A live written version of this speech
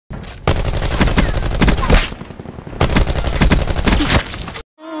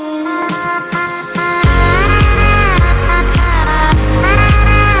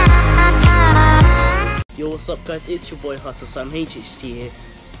What's up guys, it's your boy Hustle, I'm HHT here,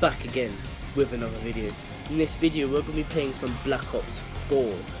 back again with another video. In this video we're going to be playing some Black Ops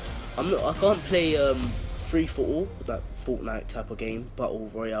 4. I can't play free for all, that Fortnite type of game, Battle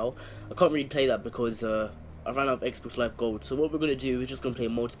Royale. I can't really play that because I ran out of Xbox Live Gold. So what we're going to do, we're just going to play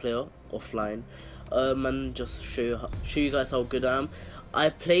multiplayer, offline, and just show you guys how good I am. I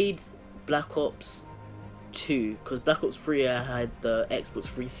played Black Ops 2 because Black Ops 3 I had the Xbox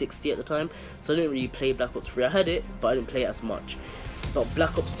 360 at the time, so I didn't really play Black Ops 3. I had it, but I didn't play it as much. But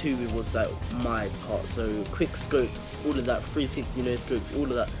Black Ops 2 was like my part, so quick scope, all of that, 360 no scopes, all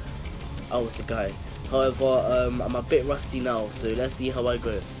of that, I was the guy. However, I'm a bit rusty now, so let's see how I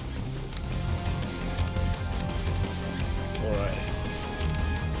go. Alright.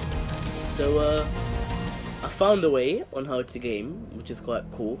 So I found a way on how to game, which is quite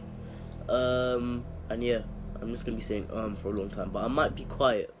cool. And yeah, I'm just gonna be saying for a long time, but I might be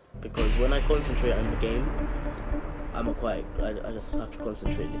quiet because when I concentrate on the game, I'm quiet. I just have to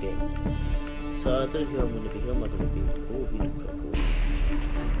concentrate in the game. So I don't know who I'm gonna be. Who am I gonna be? Oh, he looks quite cool.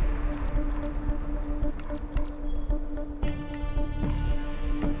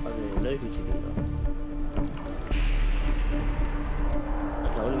 I don't even know who to be now.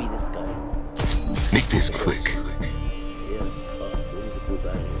 Okay, I wanna be this guy. Make this quick. Yeah. Oh, he's a cool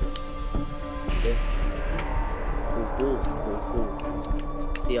guy. Yeah. Cool.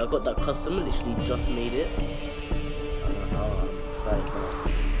 See, I got that custom, literally just made it. Oh, I'm excited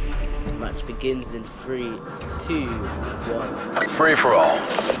now. Match begins in 3, 2, 1. Free for all.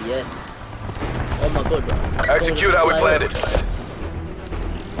 Yes. Oh my god. Execute how we planned it.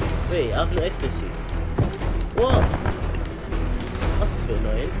 Wait, I have no exosuit. What? That's a bit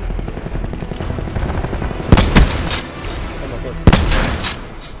annoying. Oh my god.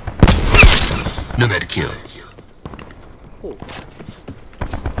 Nomad kill. Cool.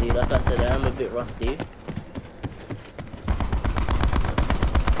 See, like I said, I am a bit rusty.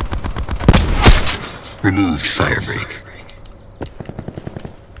 Removed firebreak.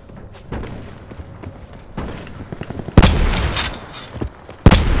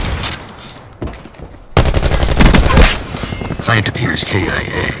 Client appears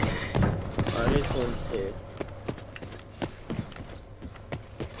KIA. This one's here.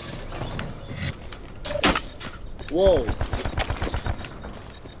 Whoa.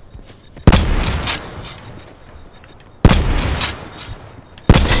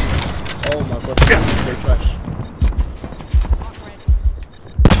 Oh my god, that's so trash.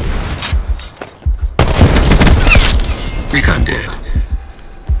 Recon dead.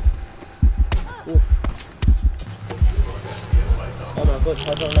 Oof. Oh my god,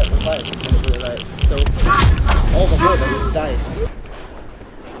 how do I like revive? It's gonna be like so. Oh my god, I just died.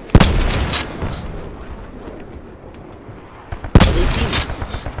 Are they teaming?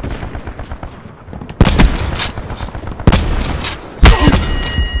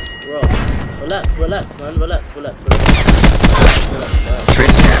 Bro, relax, man, relax. Trade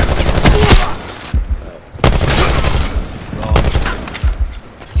tab.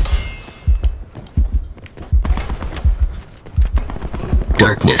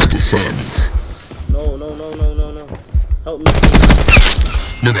 Darkness descends. No. Help me.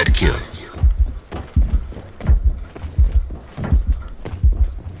 Nomad kill.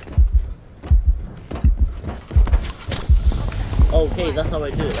 Okay, that's how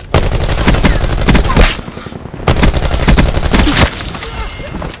I do it.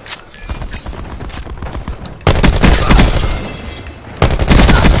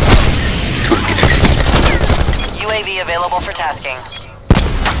 Target executed. UAV available for tasking.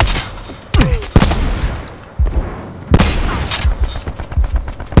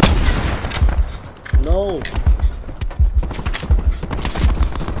 No.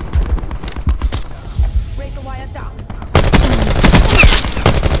 Break the wires down.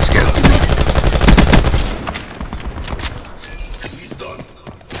 Scout deleted.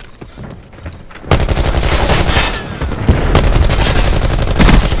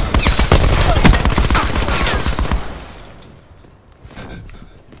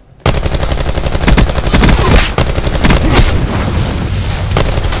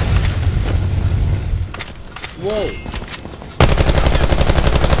 Whoa.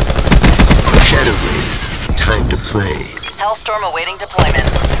 Shadow Blade. Time to play. Hellstorm awaiting deployment.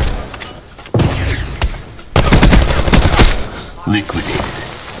 Liquidated.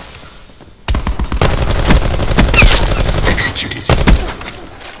 Executed.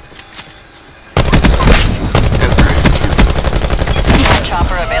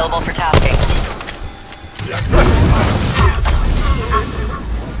 Chopper available for tasking.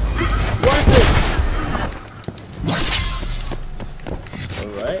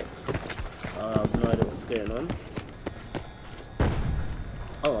 Alright. I have no idea what's going on.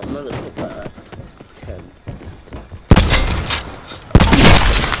 Oh, another clip at 10.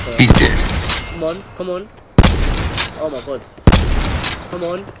 He's dead. Come on, come on. Oh my god. Come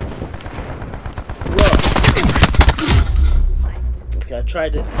on. What? Okay, I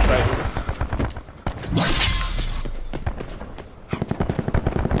tried it.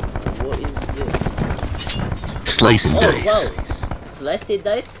 What is this? Slice and dice. Wow. Slice it,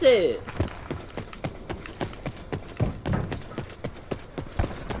 dice it.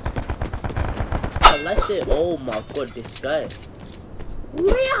 Slice it. Oh my god, this guy.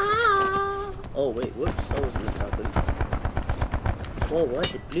 Oh wait, whoops, that wasn't meant to happen. Oh, why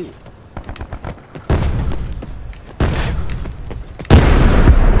is it blue?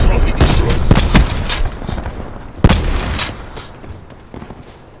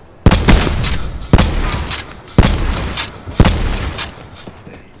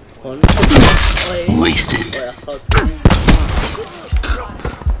 Wasted.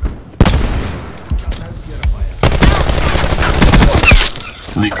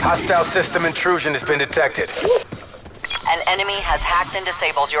 Hostile system intrusion has been detected. An enemy has hacked and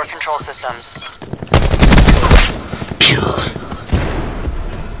disabled your control systems. Kill.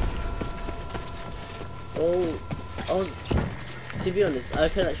 Oh, to be honest, I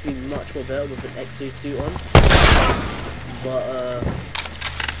can actually be much more better with an exosuit on. But,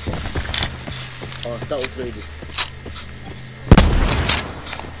 oh, that was loaded.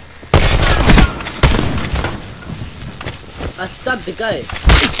 I stabbed the guy.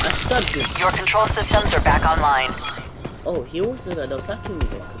 I stabbed him. Your control systems are back online. Oh, he was the guy that was hacking me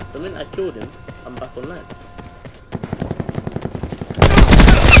though, because the minute I killed him, I'm back online.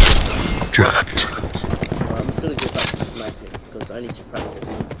 Dropped. I'm just gonna go back to sniping, because I need to practice.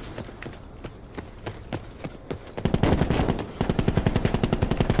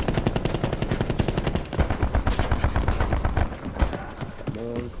 Come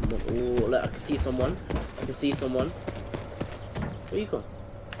on. Oh, look, I can see someone. Where you gone?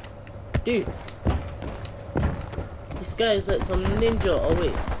 Dude! This guy is like some ninja. Oh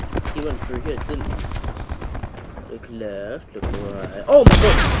wait, he went through here, didn't he? Look left, look right. Oh my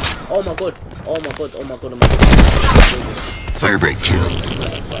god! Oh my god! Oh my god! Oh my god! Oh my god! Firebreak kill.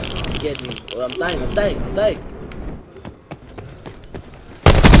 That scared me. Oh, I'm dying!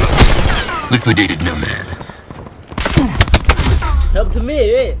 Liquidated no man. Help to me!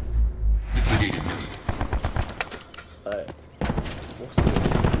 Eh? Liquidated no man. Alright. What's this?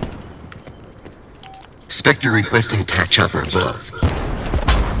 Spectre requesting attack chopper above.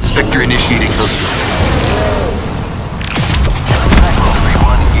 Spectre initiating host.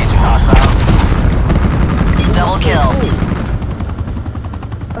 Double kill.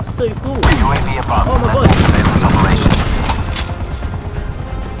 That's so cool. UAV above. Oh my god. Operations.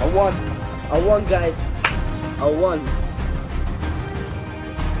 I won, guys. I won.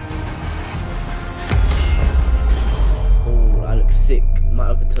 Oh, I look sick. My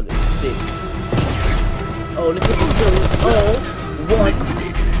avatar looks sick. Oh, look at this kill. Oh, 1,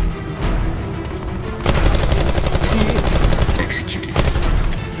 2, Executed.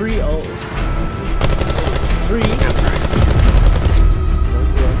 3. Oh, 3.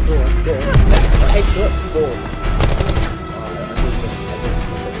 Go on. Headshots 4.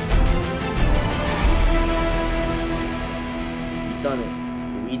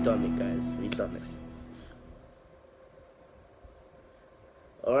 We done it, guys. We done it.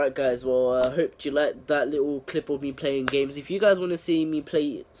 Alright guys, well I hope you liked that little clip of me playing games. If you guys want to see me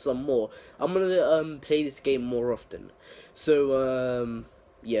play some more, I'm gonna play this game more often. So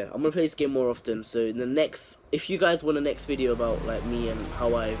yeah, I'm gonna play this game more often. So in the next, if you guys want a next video about like me and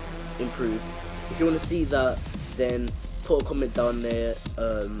how I've improved, if you want to see that, then put a comment down there,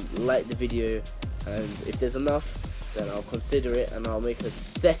 like the video, and if there's enough, then I'll consider it and I'll make a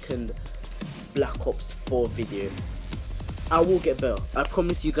second Black Ops 4 video. I will get better. I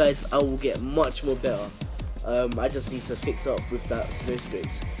promise you guys, I will get much more better. I just need to fix up with that snow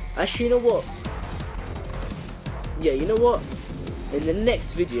scopes. Actually, you know what? Yeah, you know what? In the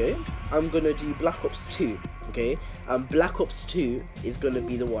next video, I'm gonna do Black Ops 2. Okay, and Black Ops 2 is gonna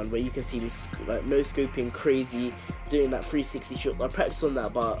be the one where you can see me like no scoping crazy, doing that 360 shot. I practice on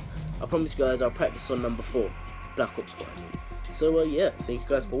that, but I promise you guys, I'll practice on number 4, Black Ops 4. So yeah, thank you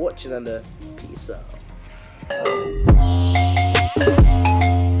guys for watching and peace out. My